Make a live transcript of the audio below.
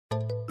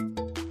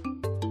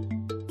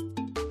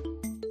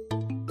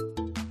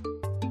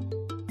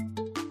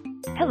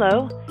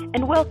Hello,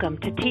 and welcome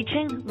to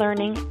Teaching,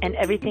 Learning, and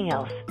Everything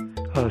Else,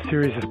 a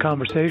series of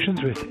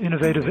conversations with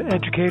innovative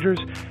educators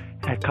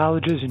at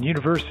colleges and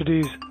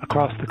universities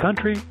across the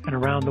country and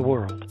around the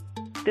world.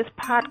 This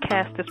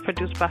podcast is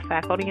produced by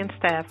faculty and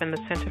staff in the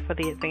Center for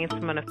the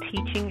Advancement of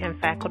Teaching and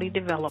Faculty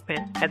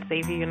Development at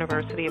Xavier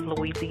University of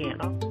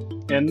Louisiana.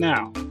 And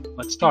now,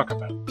 let's talk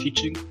about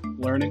teaching,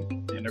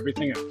 learning, and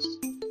everything else.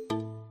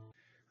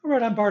 All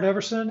right, I'm Bart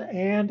Everson,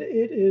 and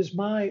it is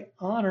my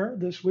honor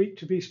this week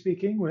to be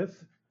speaking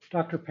with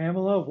Dr.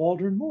 Pamela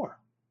Waldron-Moore.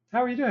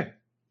 How are you doing?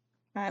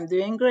 I'm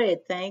doing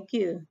great, thank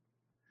you.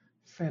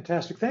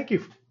 Fantastic. Thank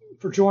you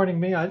for joining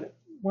me. I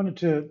wanted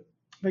to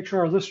make sure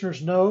our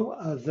listeners know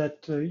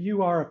that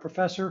you are a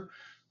professor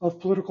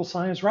of political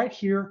science right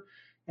here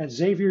at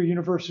Xavier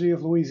University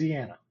of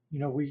Louisiana. You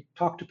know, we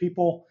talk to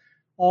people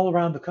all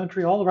around the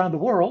country, all around the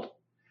world.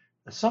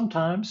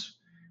 Sometimes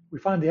we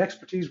find the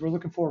expertise we're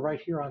looking for right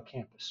here on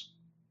campus.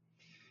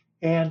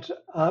 And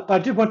but I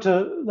did want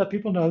to let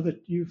people know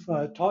that you've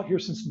taught here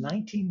since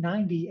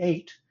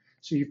 1998.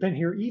 So you've been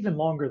here even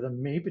longer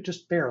than me, but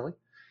just barely.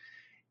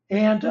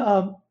 And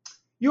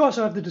you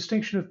also have the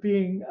distinction of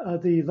being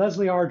the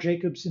Leslie R.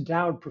 Jacobs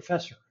Endowed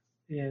Professor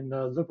in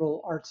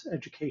Liberal Arts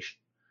Education.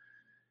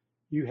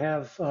 You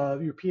have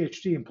your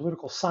PhD in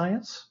political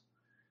science,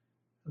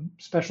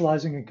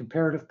 specializing in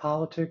comparative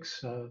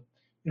politics,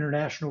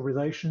 international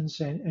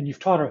relations, and you've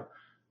taught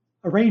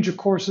a range of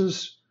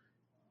courses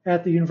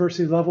at the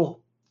university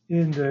level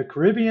in the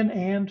Caribbean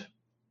and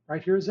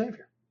right here at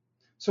Xavier.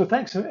 So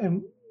thanks,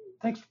 and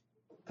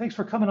thanks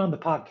for coming on the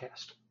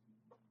podcast.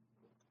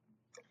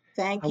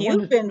 Thank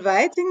you for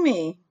inviting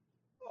me.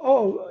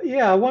 Oh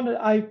yeah,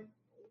 I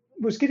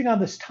was getting on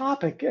this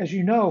topic, as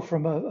you know,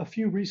 from a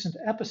few recent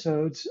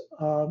episodes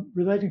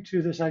relating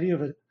to this idea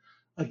of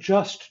a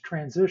just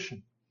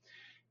transition.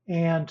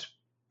 And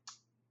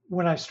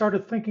when I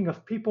started thinking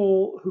of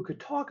people who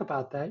could talk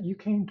about that, you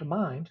came to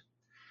mind.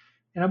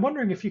 And I'm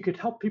wondering if you could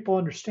help people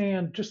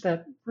understand just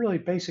that really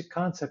basic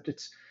concept.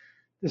 It's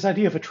this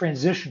idea of a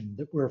transition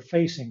that we're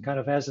facing kind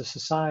of as a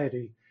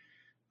society,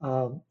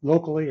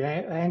 locally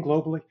and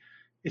globally.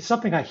 It's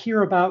something I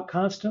hear about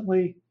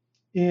constantly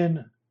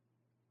in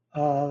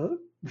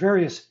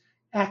various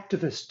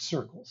activist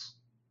circles.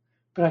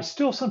 But I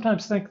still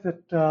sometimes think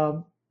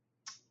that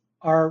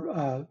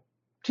our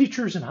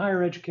teachers in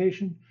higher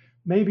education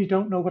maybe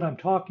don't know what I'm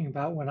talking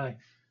about when I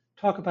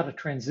talk about a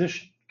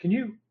transition. Can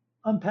you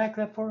unpack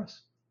that for us?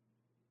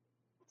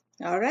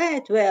 All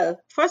right.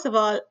 Well, first of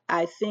all,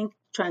 I think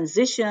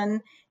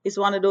transition is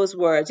one of those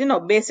words,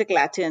 basic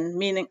Latin,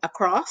 meaning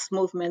across,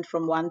 movement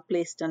from one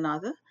place to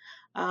another.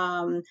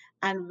 And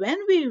when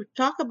we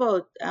talk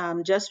about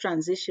just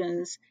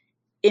transitions,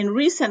 in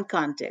recent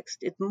context,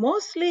 it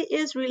mostly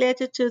is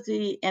related to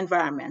the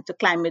environment, to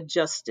climate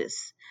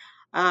justice,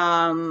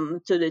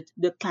 to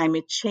the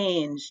climate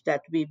change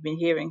that we've been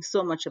hearing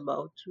so much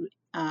about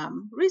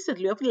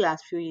recently over the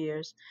last few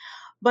years.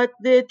 But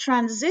the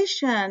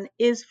transition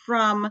is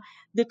from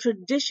the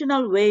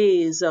traditional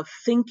ways of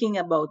thinking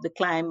about the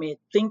climate,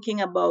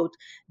 thinking about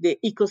the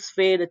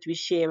ecosphere that we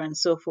share and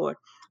so forth,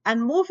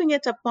 and moving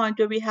it to a point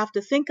where we have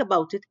to think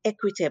about it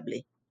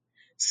equitably,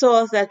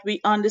 so that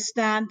we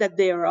understand that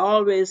there are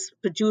always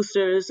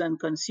producers and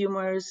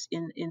consumers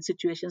in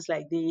situations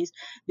like these.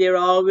 There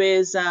are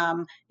always,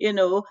 the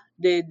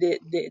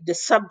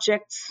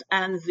subjects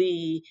and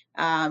the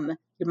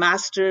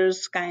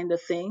masters kind of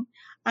thing.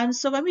 And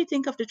so when we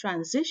think of the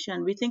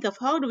transition, we think of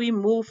how do we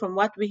move from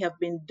what we have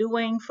been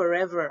doing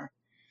forever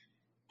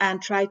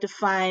and try to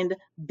find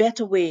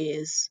better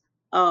ways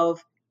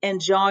of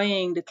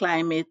enjoying the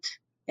climate,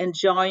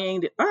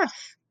 enjoying the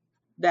earth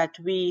that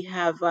we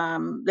have,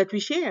 that we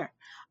share.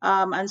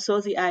 And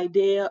so the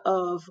idea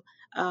of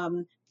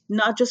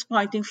not just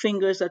pointing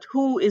fingers at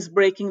who is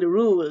breaking the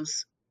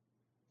rules,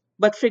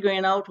 but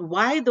figuring out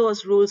why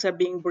those rules are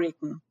being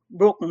broken,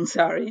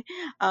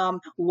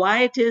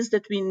 why it is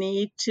that we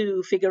need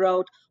to figure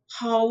out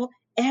how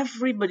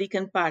everybody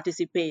can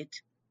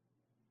participate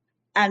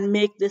and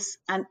make this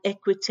an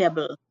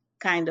equitable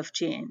kind of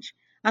change.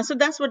 And so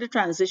that's what the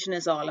transition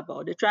is all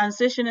about. The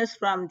transition is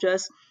from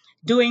just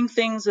doing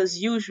things as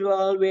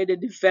usual, where the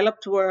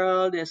developed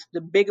world, is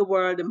the bigger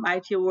world, the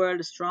mightier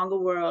world, the stronger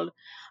world,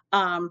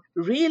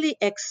 really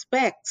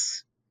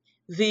expects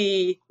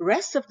the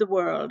rest of the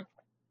world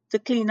to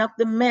clean up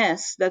the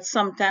mess that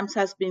sometimes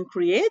has been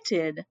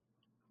created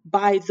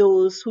by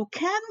those who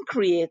can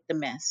create the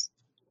mess.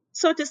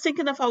 So it is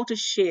thinking of how to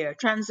share,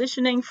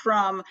 transitioning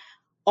from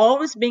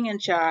always being in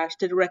charge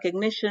to the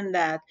recognition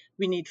that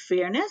we need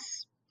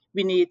fairness.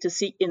 We need to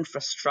see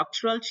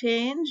infrastructural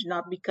change,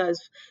 not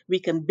because we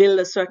can build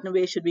a certain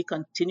way, should we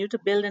continue to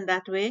build in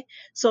that way.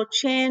 So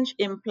change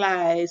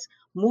implies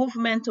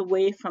movement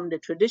away from the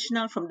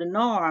traditional, from the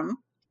norm,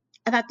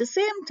 and at the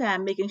same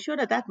time making sure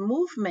that that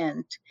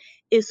movement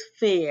is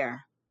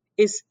fair,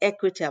 is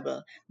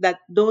equitable, that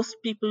those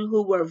people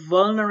who were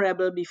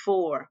vulnerable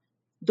before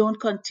don't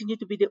continue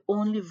to be the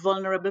only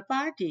vulnerable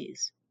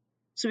parties.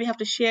 So we have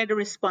to share the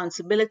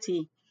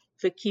responsibility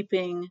for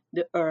keeping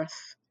the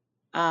earth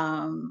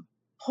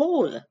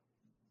whole.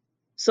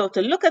 So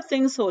to look at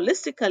things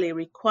holistically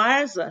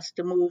requires us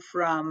to move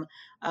from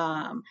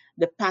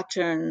the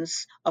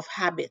patterns of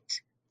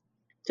habit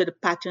to the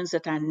patterns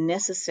that are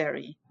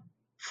necessary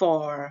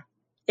for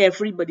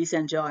everybody's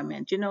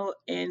enjoyment.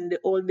 In the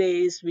old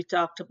days, we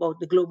talked about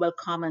the global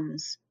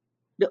commons.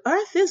 The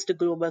earth is the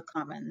global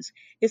commons.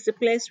 It's the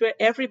place where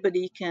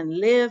everybody can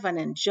live and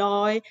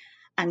enjoy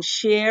and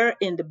share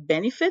in the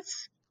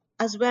benefits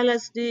as well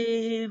as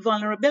the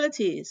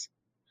vulnerabilities.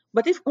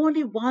 But if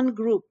only one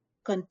group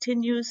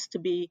continues to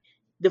be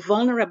the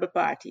vulnerable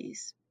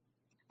parties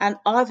and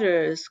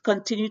others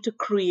continue to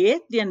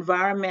create the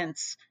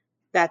environments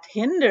that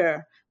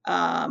hinder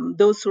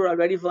those who are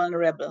already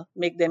vulnerable,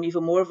 make them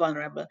even more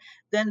vulnerable,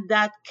 then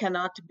that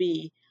cannot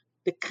be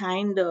the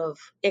kind of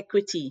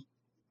equity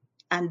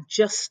and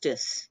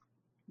justice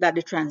that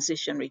the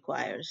transition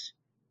requires.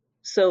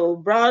 So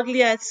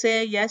broadly, I'd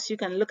say, yes, you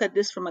can look at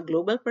this from a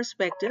global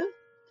perspective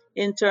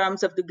in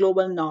terms of the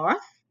global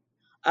north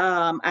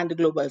and the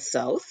global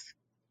south,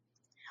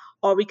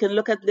 or we can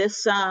look at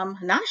this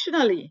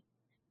nationally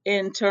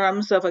in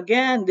terms of,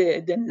 again,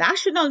 the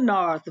national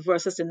north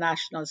versus the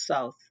national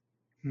south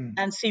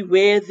and see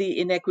where the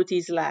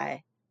inequities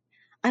lie.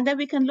 And then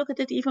we can look at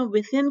it even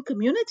within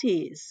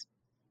communities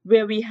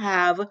where we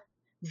have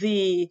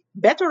the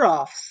better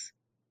offs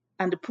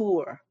and the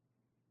poor,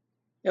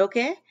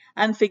 okay?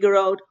 And figure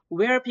out,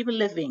 where are people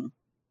living?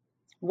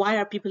 Why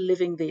are people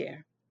living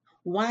there?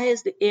 Why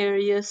is the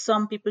area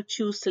some people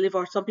choose to live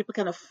or some people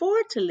can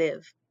afford to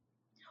live?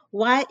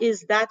 Why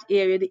is that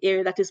area the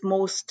area that is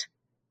most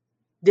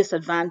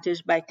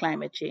disadvantaged by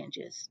climate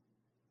changes?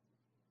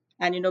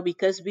 And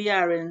because we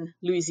are in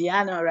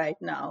Louisiana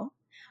right now,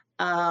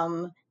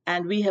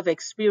 and we have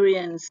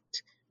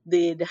experienced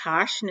the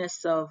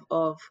harshness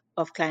of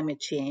climate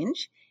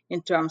change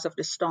in terms of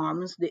the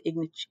storms, the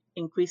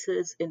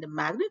increases in the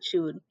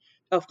magnitude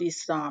of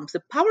these storms,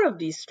 the power of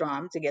these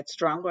storms, they get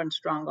stronger and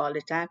stronger all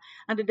the time,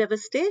 and the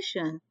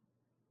devastation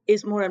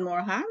is more and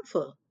more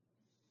harmful.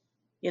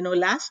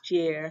 Last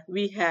year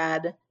we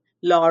had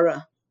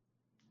Laura,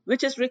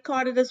 which is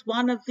recorded as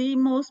one of the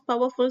most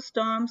powerful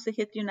storms to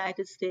hit the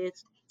United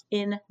States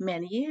in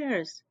many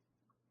years.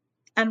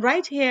 And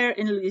right here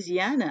in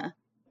Louisiana,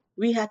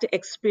 we had to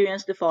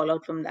experience the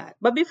fallout from that.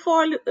 But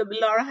before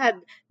Laura had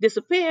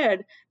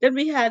disappeared, then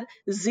we had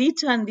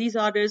Zeta and these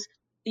others,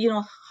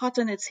 hot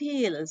on its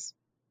heels.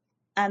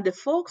 And the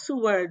folks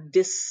who were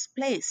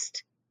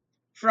displaced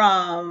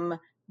from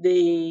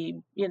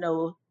the,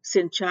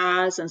 St.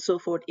 Charles and so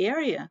forth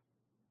area,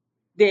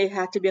 they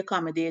had to be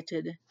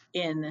accommodated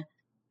in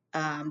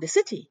the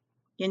city,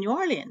 in New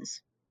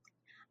Orleans.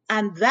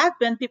 And that,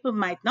 when people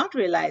might not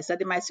realize that,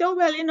 they might say, oh,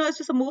 well, it's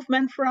just a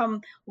movement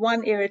from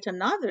one area to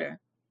another.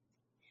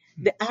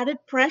 The added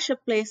pressure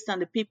placed on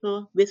the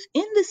people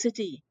within the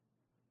city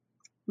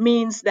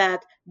means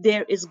that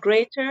there is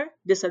greater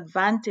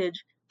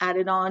disadvantage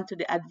added on to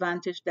the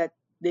advantage that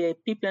the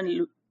people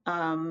in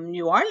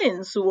New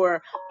Orleans, who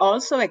were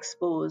also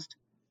exposed,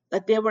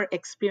 that they were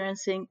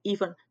experiencing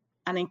even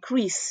an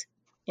increase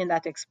in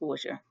that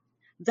exposure.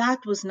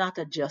 That was not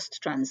a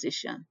just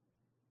transition.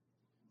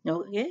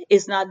 Okay?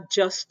 It's not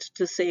just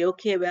to say,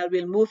 okay, well,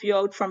 we'll move you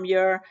out from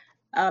your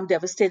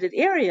devastated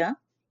area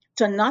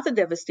to another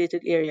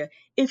devastated area.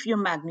 If you're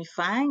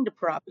magnifying the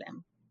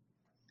problem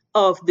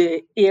of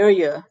the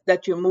area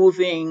that you're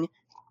moving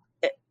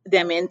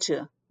them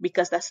into,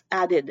 because that's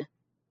added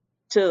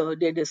to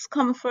their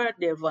discomfort,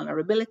 their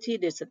vulnerability,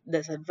 their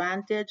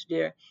disadvantage,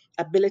 their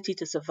ability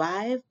to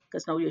survive,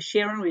 because now you're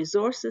sharing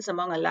resources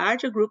among a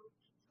larger group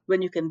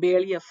when you can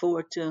barely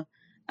afford to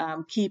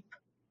keep,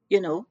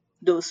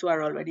 those who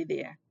are already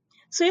there.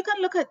 So you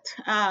can look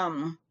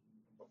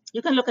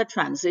at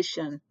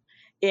transition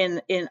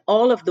in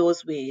all of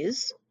those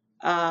ways,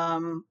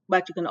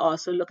 but you can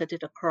also look at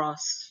it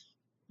across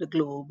the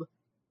globe,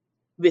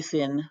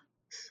 within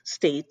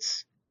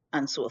states,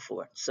 and so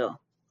forth. So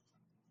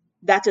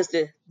that is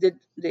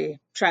the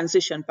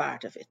transition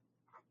part of it.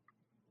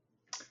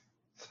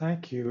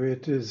 Thank you.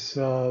 It is.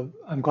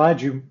 I'm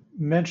glad you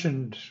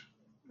mentioned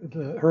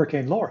the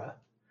Hurricane Laura,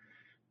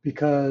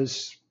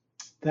 because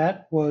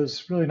that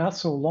was really not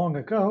so long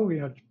ago.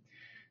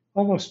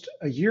 Almost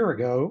a year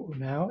ago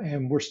now,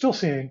 and we're still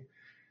seeing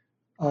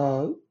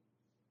how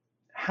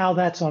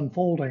that's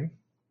unfolding.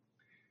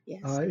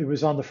 Yes. It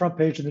was on the front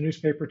page of the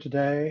newspaper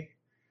today.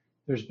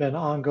 There's been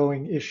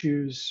ongoing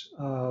issues.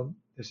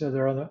 They said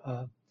they're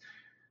on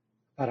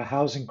about a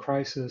housing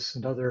crisis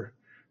and other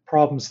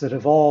problems that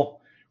have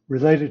all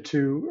related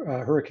to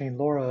Hurricane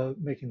Laura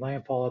making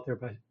landfall out there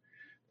by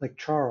Lake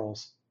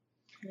Charles.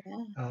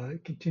 Yeah.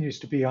 It continues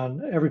to be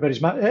on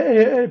everybody's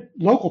mind.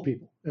 Local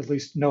people at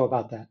least know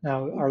about that.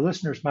 Now, our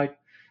listeners might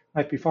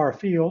be far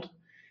afield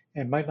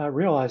and might not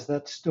realize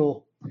that's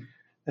still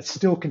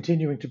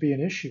continuing to be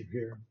an issue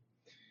here.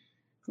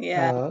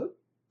 Yeah.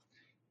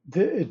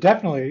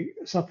 Definitely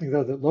something,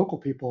 though, that local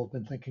people have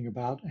been thinking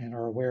about and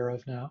are aware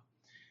of now.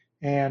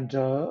 And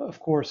of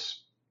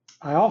course,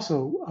 I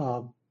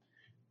also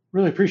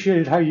really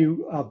appreciated how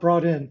you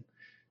brought in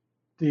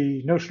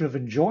the notion of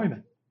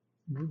enjoyment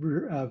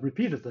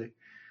repeatedly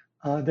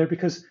there,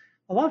 because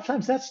a lot of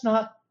times that's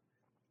not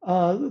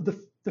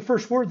the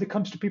first word that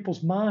comes to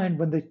people's mind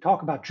when they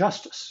talk about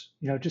justice.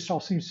 It just all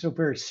seems so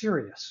very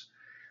serious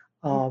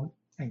and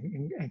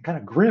kind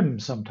of grim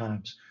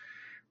sometimes.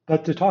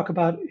 But to talk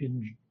about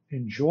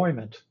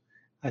enjoyment,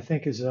 I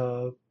think it's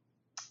a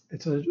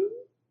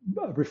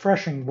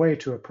refreshing way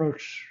to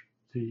approach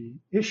the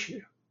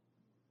issue.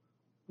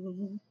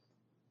 Mhm.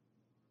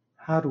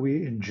 How do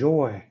we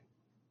enjoy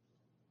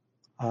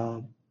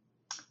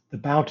the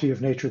bounty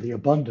of nature, the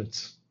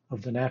abundance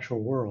of the natural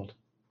world,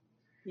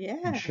 and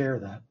Yeah, share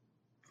that?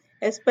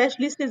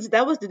 especially since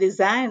that was the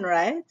design,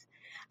 right?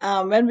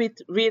 When we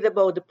read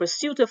about the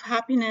pursuit of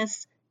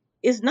happiness,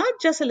 is not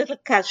just a little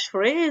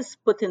catchphrase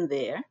put in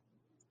there.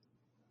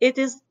 It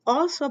is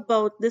also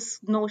about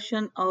this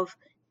notion of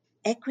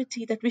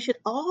equity that we should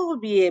all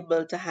be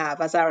able to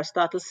have, as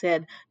Aristotle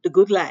said, the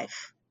good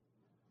life.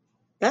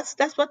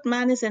 That's what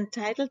man is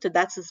entitled to.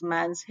 That's his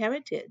man's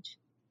heritage.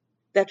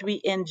 That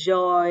we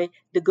enjoy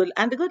the good,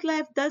 and the good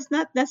life does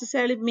not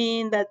necessarily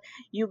mean that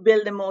you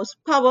build the most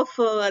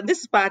powerful. And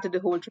this is part of the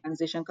whole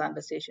transition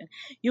conversation.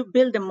 You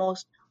build the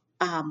most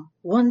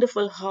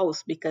wonderful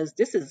house because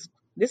this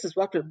is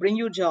what will bring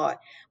you joy.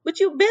 But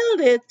you build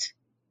it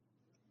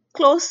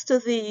close to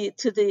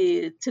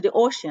the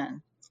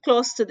ocean,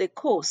 close to the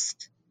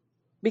coast,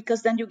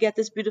 because then you get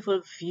this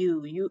beautiful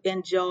view. You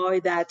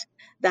enjoy that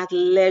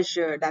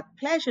leisure, that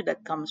pleasure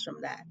that comes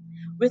from that,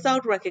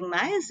 without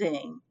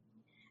recognizing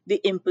the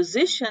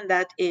imposition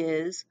that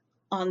is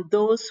on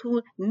those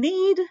who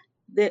need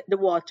the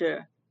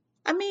water.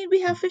 I mean,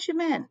 we have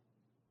fishermen.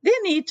 They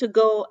need to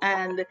go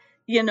and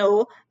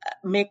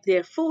make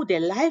their food. Their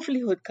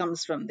livelihood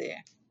comes from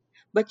there.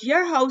 But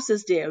your house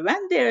is there.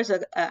 When there's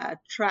a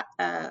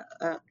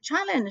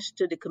challenge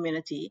to the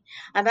community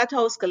and that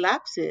house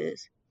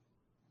collapses,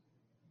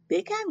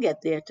 they can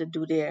get there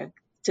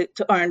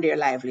to earn their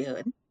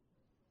livelihood.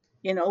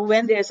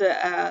 When there's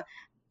a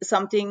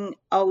something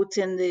out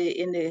in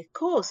the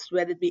coast,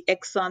 whether it be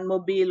Exxon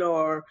Mobil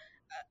or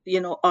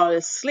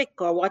oil slick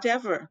or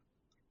whatever,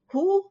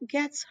 who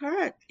gets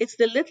hurt? It's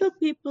the little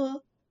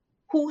people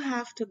who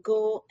have to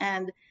go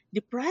and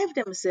deprive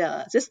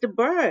themselves. It's the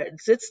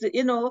birds.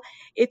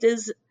 It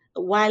is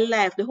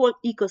wildlife. The whole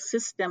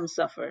ecosystem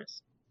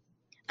suffers.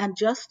 And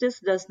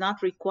justice does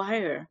not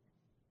require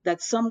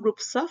that some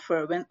groups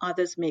suffer when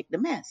others make the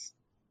mess.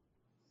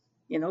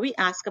 We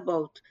ask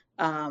about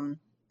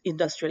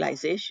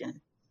industrialization.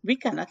 We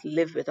cannot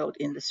live without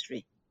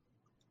industry.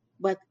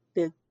 But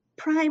the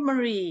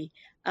primary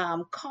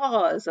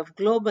cause of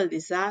global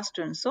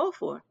disaster and so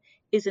forth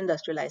is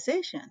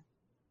industrialization.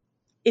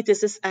 It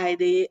is this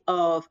idea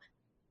of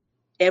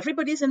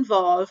everybody's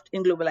involved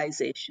in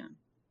globalization,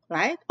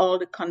 right? All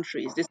the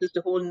countries. This is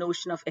the whole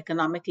notion of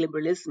economic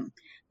liberalism,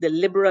 the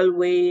liberal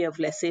way of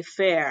laissez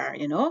faire.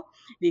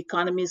 The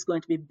economy is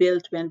going to be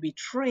built when we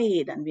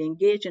trade and we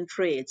engage in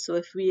trade. So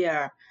if we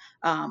are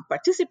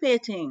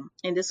participating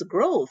in this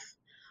growth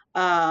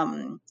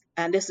and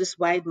there's this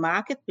wide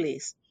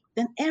marketplace,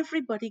 then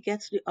everybody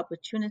gets the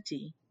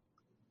opportunity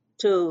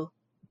to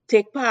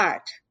take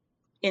part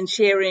in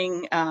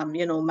sharing,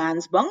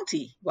 man's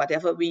bounty.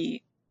 Whatever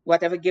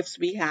gifts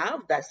we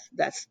have, that's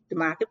the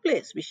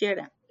marketplace. We share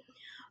them.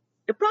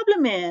 The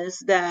problem is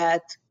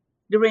that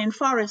the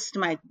rainforest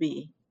might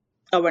be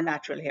our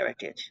natural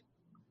heritage,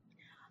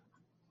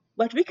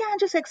 but we can't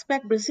just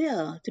expect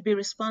Brazil to be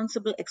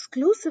responsible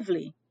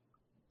exclusively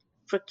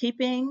for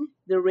keeping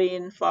the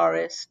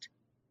rainforest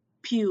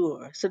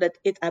pure so that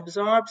it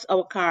absorbs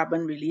our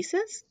carbon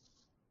releases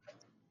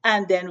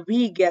and then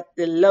we get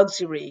the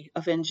luxury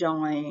of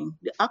enjoying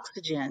the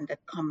oxygen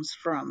that comes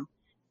from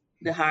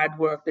the hard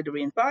work that the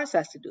rainforest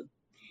has to do.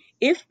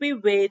 If we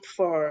wait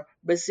for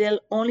Brazil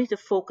only to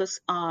focus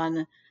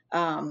on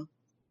um,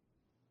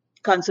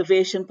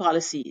 conservation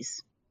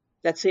policies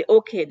that say,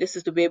 okay, this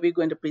is the way we're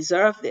going to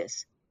preserve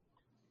this,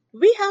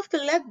 we have to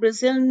let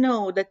Brazil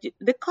know that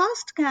the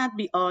cost can't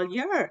be all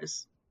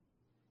yours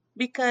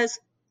because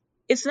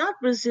it's not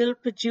Brazil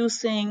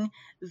producing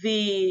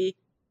the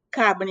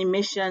carbon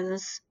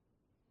emissions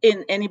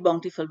in any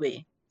bountiful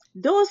way.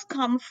 Those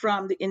come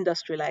from the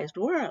industrialized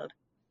world.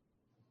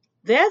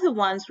 They're the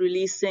ones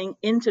releasing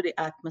into the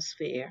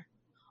atmosphere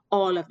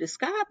all of this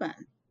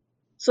carbon.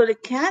 So they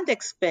can't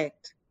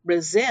expect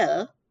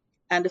Brazil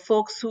and the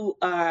folks who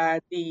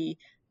are the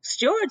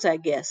stewards, I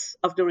guess,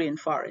 of the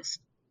rainforest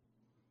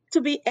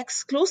to be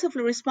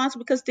exclusively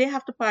responsible because they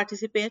have to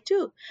participate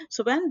too.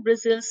 So when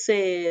Brazil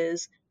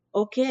says,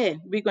 okay,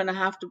 we're going to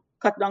have to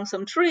cut down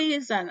some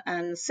trees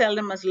and sell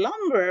them as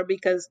lumber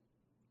because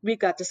we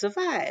got to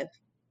survive.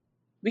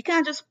 We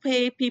can't just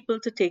pay people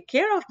to take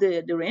care of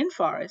the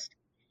rainforest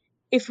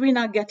if we're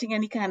not getting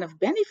any kind of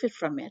benefit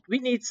from it. We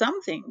need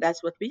something.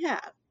 That's what we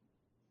have.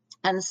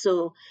 And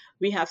so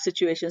we have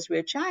situations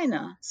where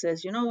China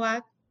says, you know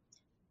what?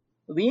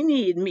 We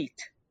need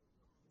meat.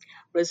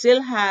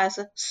 Brazil has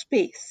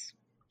space.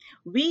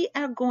 We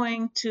are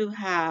going to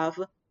have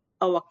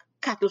our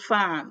cattle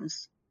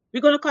farms. We're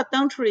going to cut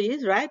down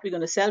trees, right? We're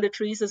going to sell the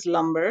trees as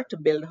lumber to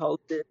build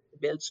houses,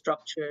 build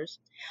structures.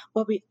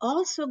 But we're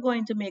also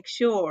going to make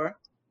sure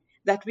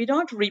that we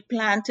don't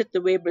replant it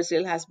the way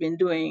Brazil has been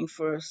doing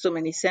for so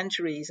many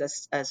centuries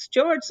as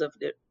stewards of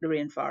the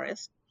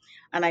rainforest.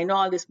 And I know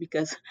all this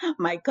because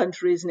my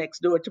country is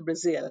next door to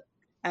Brazil.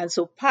 And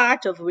so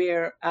part of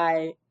where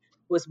I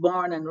was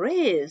born and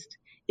raised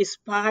is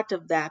part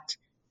of that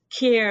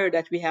care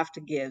that we have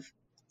to give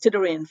to the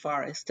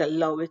rainforest to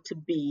allow it to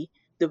be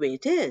the way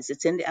it is.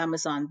 It's in the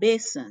Amazon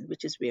basin,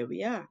 which is where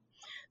we are.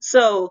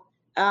 So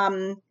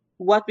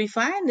what we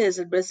find is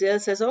that Brazil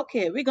says,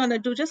 okay, we're going to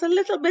do just a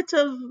little bit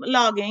of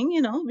logging,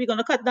 we're going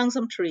to cut down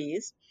some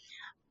trees,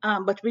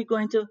 but we're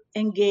going to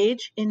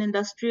engage in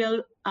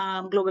industrial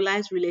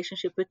globalized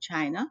relationship with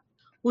China,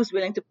 who's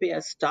willing to pay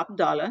us top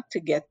dollar to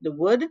get the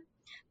wood,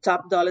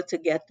 top dollar to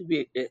get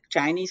the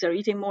Chinese are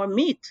eating more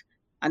meat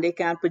and they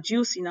can't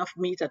produce enough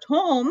meat at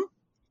home.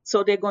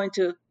 So they're going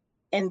to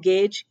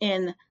engage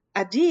in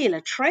a deal,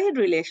 a trade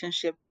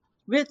relationship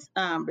with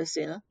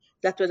Brazil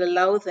that would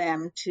allow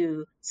them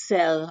to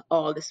sell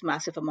all this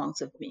massive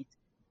amounts of meat.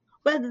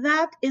 But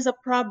that is a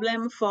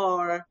problem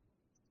for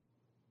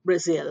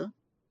Brazil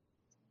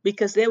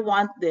because they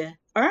want the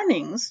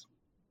earnings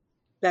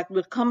that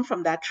would come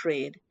from that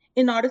trade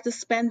in order to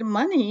spend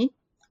money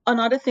on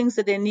other things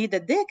that they need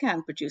that they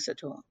can't produce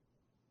at home.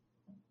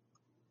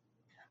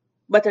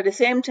 But at the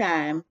same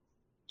time,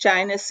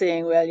 China is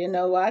saying, well, you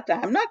know what?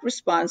 I'm not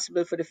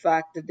responsible for the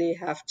fact that they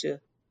have to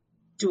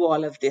do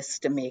all of this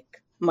to make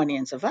money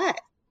and survive.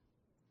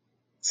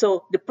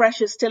 So the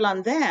pressure is still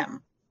on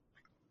them.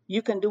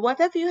 You can do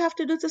whatever you have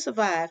to do to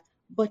survive,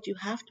 but you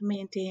have to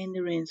maintain the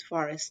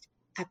rainforest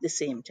at the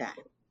same time.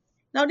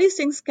 Now, these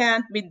things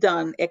can't be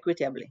done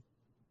equitably.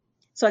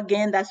 So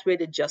again, that's where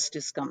the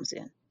justice comes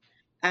in.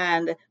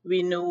 And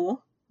we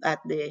know at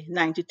the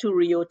 92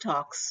 Rio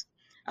talks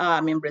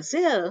in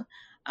Brazil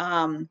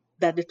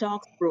that the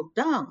talks broke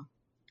down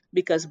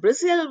because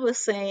Brazil was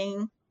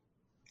saying,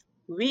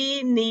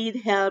 we need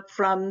help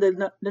from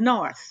the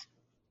North.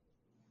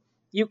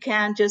 You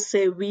can't just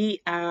say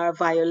we are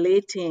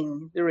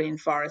violating the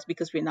rainforest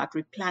because we're not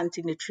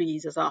replanting the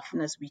trees as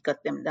often as we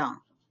cut them down.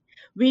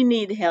 We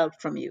need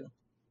help from you.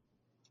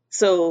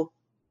 So,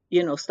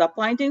 stop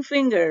pointing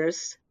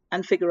fingers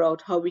and figure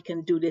out how we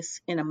can do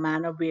this in a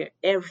manner where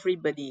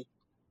everybody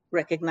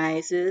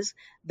recognizes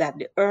that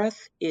the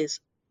earth is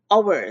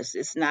ours.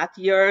 It's not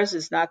yours.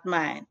 It's not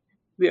mine.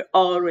 We're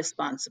all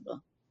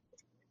responsible.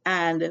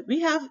 And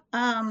we have,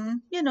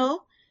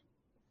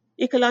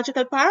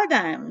 ecological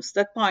paradigms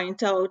that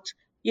point out,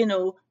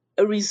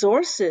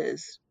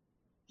 resources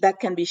that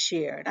can be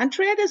shared. And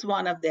trade is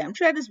one of them.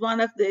 Trade is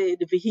one of the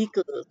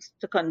vehicles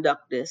to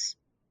conduct this.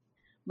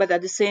 But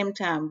at the same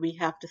time, we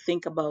have to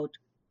think about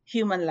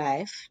human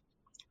life,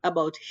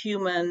 about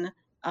human,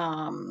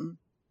 I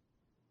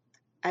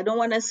don't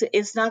want to say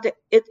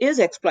it is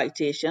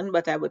exploitation,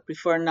 but I would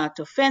prefer not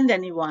to offend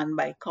anyone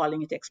by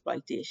calling it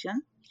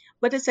exploitation.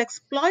 But it's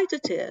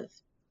exploitative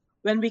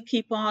when we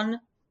keep on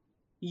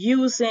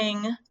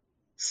using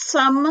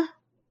some of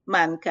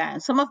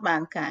mankind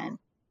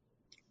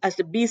as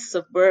the beasts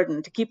of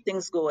burden to keep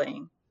things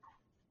going,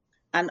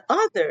 and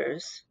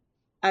others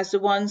as the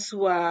ones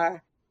who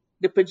are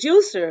the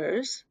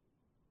producers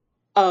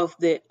of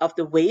the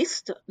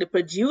waste, the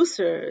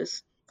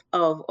producers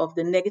of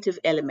the negative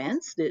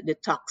elements, the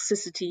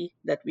toxicity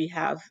that we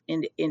have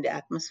in the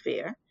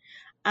atmosphere,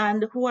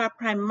 and who are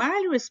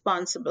primarily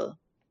responsible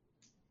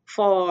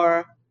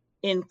for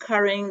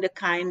incurring the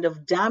kind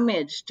of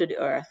damage to the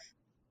earth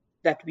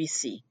that we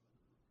see,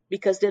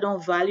 because they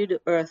don't value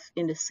the earth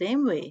in the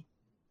same way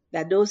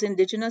that those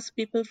indigenous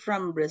people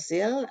from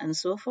Brazil and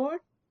so forth.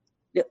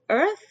 The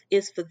earth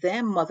is for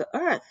them Mother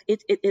Earth.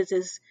 It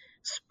is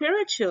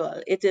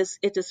spiritual. It is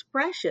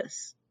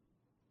precious.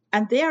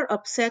 And they are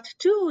upset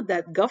too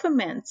that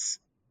governments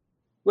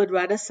would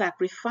rather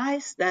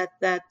sacrifice that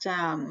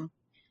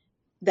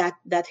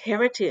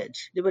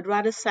heritage. They would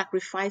rather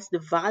sacrifice the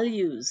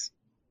values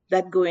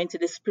that go into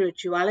the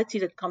spirituality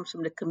that comes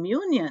from the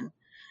communion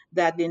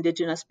that the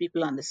indigenous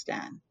people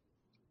understand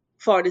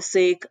for the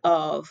sake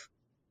of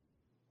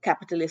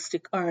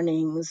capitalistic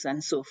earnings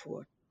and so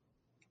forth.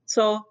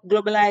 So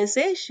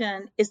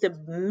globalization is the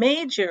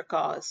major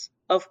cause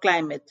of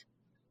climate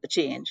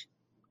change.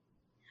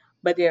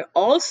 But they're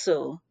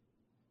also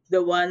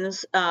the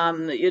ones,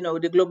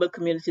 the global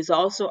community is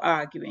also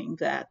arguing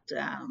that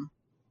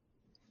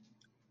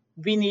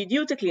we need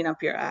you to clean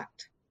up your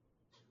act.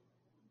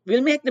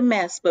 We'll make the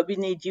mess, but we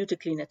need you to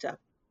clean it up.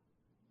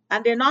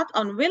 And they're not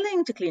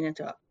unwilling to clean it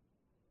up,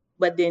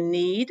 but they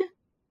need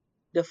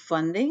the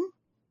funding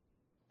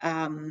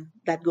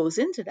that goes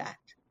into that.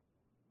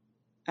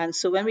 And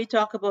so when we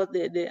talk about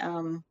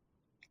the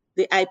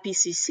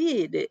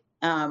IPCC, the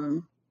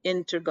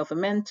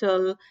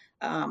Intergovernmental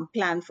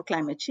Plan for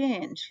Climate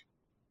Change,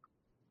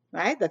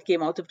 right, that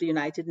came out of the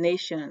United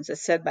Nations, it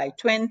said by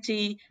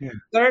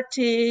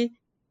 2030,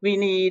 we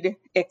need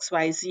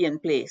XYZ in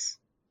place.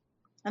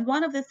 And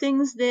one of the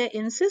things they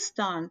insist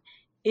on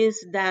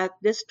is that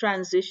this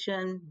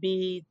transition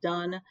be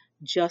done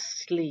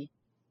justly,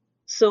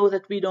 so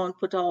that we don't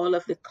put all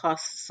of the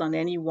costs on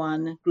any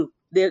one group.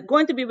 There are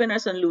going to be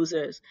winners and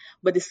losers,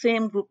 but the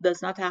same group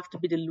does not have to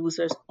be the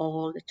losers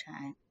all the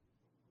time.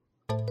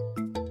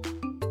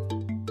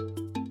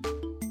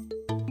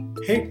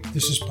 Hey,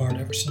 this is Bart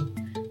Everson.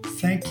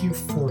 Thank you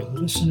for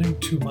listening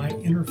to my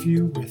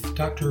interview with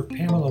Dr.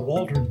 Pamela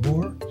Waldron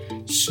Moore.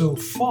 So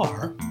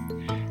far,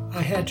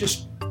 I had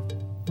just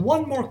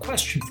one more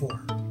question for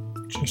her.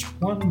 Just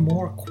one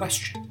more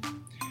question.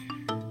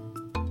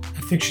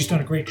 I think she's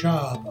done a great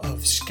job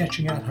of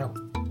sketching out how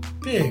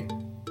big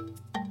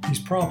these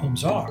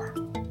problems are.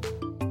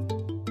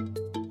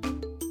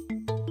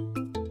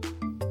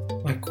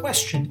 My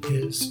question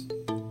is,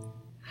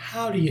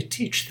 how do you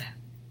teach that?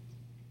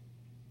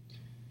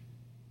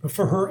 But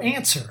for her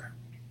answer,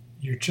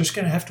 you're just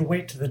going to have to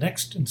wait to the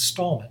next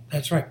installment.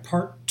 That's right,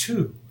 part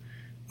 2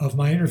 of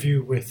my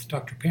interview with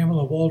Dr.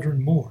 Pamela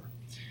Waldron Moore.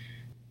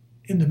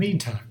 In the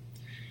meantime,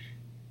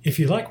 if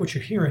you like what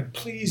you're hearing,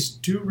 please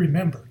do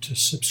remember to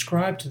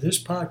subscribe to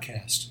this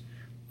podcast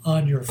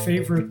on your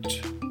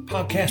favorite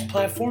podcast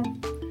platform.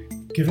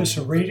 Give us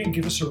a rating,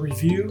 give us a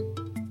review.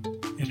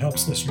 It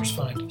helps listeners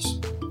find us.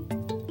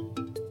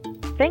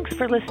 Thanks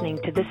for listening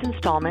to this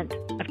installment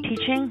of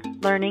Teaching,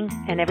 Learning,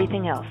 and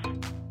Everything Else.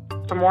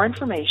 For more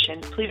information,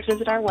 please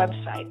visit our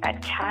website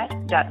at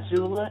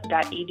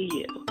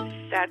cat.xula.edu.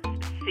 That's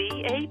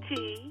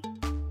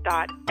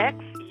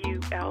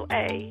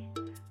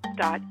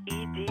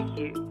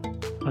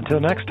cat.xula.edu. Until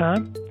next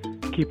time,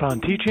 keep on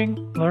teaching,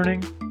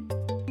 learning,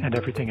 and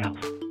everything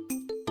else.